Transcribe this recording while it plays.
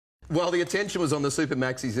While the attention was on the Super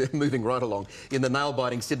Maxis moving right along in the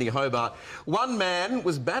nail-biting Sydney Hobart, one man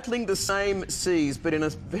was battling the same seas but in a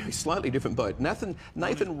very slightly different boat. Nathan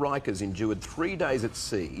Rykers endured 3 days at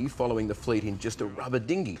sea following the fleet in just a rubber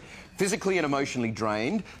dinghy. Physically and emotionally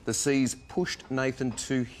drained, the seas pushed Nathan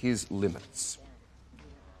to his limits.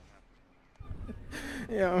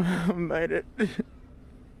 Yeah, I made it.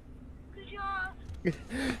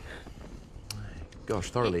 Gosh,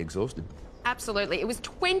 thoroughly exhausted. Absolutely. It was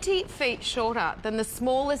 20 feet shorter than the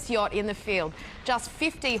smallest yacht in the field, just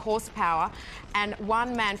 50 horsepower, and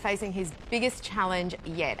one man facing his biggest challenge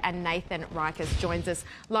yet. And Nathan Rykers joins us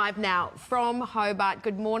live now from Hobart.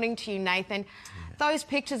 Good morning to you, Nathan. Those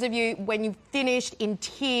pictures of you when you finished in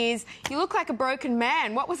tears, you look like a broken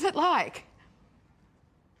man. What was it like?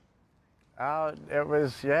 It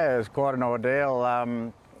was quite an ordeal.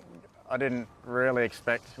 I didn't really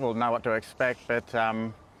know what to expect, but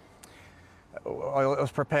I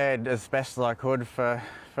was prepared as best as I could for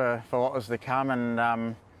what was to come, and I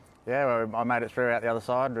made it through out the other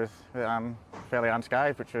side with fairly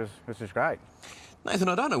unscathed, which was great. Nathan,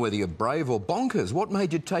 I don't know whether you're brave or bonkers. What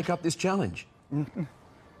made you take up this challenge?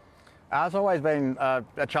 It's always been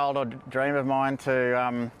a childhood dream of mine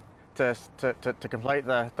to complete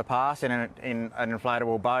the pass in an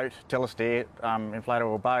inflatable boat, tiller steer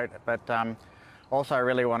inflatable boat, but also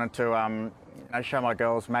really wanted to show my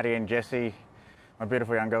girls, Maddie and Jessie, my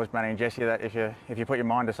beautiful young girls, Maddie and Jessie, that if you put your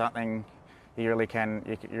mind to something, you really can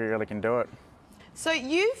do it. So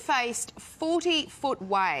you faced 40-foot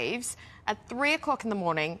waves at 3 o'clock in the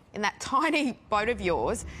morning in that tiny boat of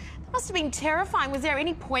yours. That must have been terrifying. Was there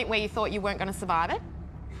any point where you thought you weren't going to survive it?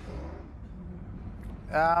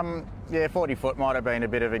 Yeah, 40 foot might have been a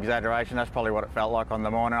bit of exaggeration. That's probably what it felt like on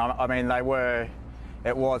the morning. I mean,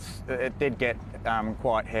 it did get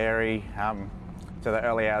quite hairy to the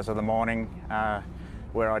early hours of the morning,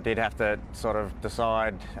 where I did have to sort of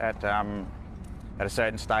decide at a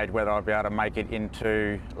certain stage whether I'd be able to make it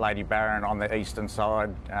into Lady Baron on the eastern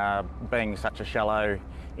side. Being such a shallow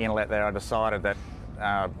inlet there, I decided that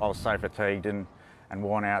I was so fatigued and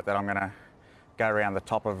worn out that I'm going to go around the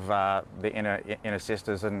top of the inner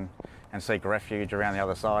sisters and seek refuge around the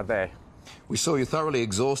other side there. We saw you thoroughly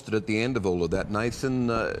exhausted at the end of all of that, Nathan.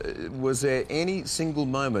 Was there any single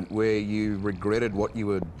moment where you regretted what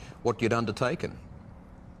you'd undertaken?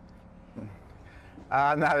 No,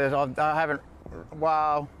 I haven't.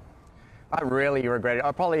 Well, I really regret it.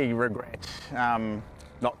 I probably regret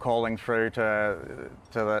not calling through to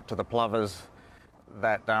the plovers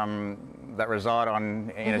that reside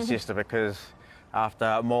on inner sister, because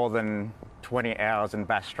after more than 20 hours in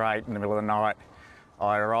Bass Strait in the middle of the night,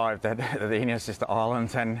 I arrived at the Inner Sister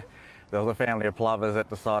Islands, and there was a family of plovers that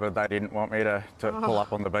decided they didn't want me to pull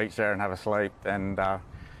up on the beach there and have a sleep, and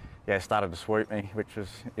started to swoop me, which was,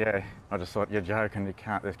 I just thought, you're joking, this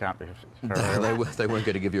can't be real. They weren't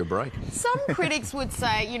going to give you a break. Some critics would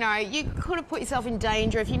say, you could have put yourself in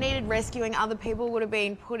danger. If you needed rescuing, other people would have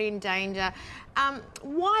been put in danger.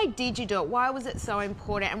 Why did you do it? Why was it so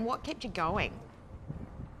important, and what kept you going?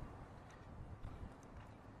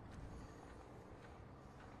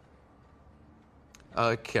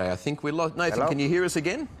 Okay, I think we lost... Nathan, Hello? Can you hear us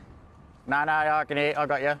again? No, I can hear. I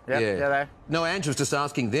got you. Yep, yeah. There. No, Ange was just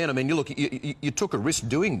asking then. I mean, you took a risk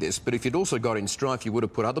doing this, but if you'd also got in strife, you would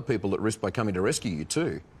have put other people at risk by coming to rescue you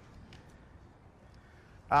too.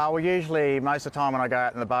 Well, usually, most of the time when I go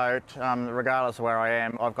out in the boat, regardless of where I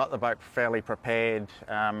am, I've got the boat fairly prepared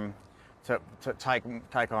to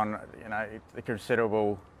take on, the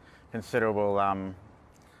considerable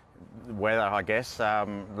weather, I guess.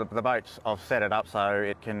 The boat, I've set it up so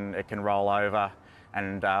it can roll over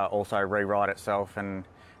and also rewrite itself and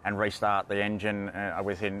restart the engine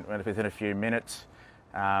within a few minutes.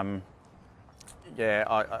 I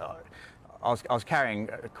was carrying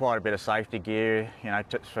quite a bit of safety gear,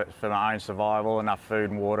 for my own survival, enough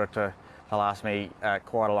food and water to last me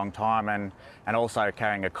quite a long time, and also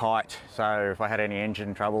carrying a kite. So if I had any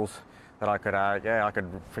engine troubles, that I could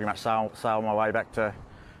pretty much sail my way back to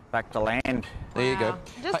land. There you go.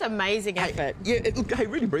 Just amazing effort. Look, hey,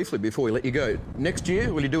 really briefly before we let you go, next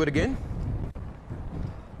year, will you do it again?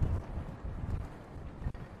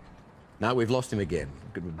 No, we've lost him again.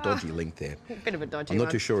 Bit of a dodgy link there. Bit of a dodgy I'm not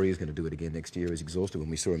one. too sure he is going to do it again next year. He was exhausted when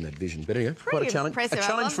we saw him that vision. But anyway, Pretty quite a challenge. impressive. A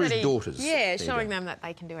challenge for his daughters. Yeah, showing them that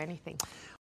they can do anything.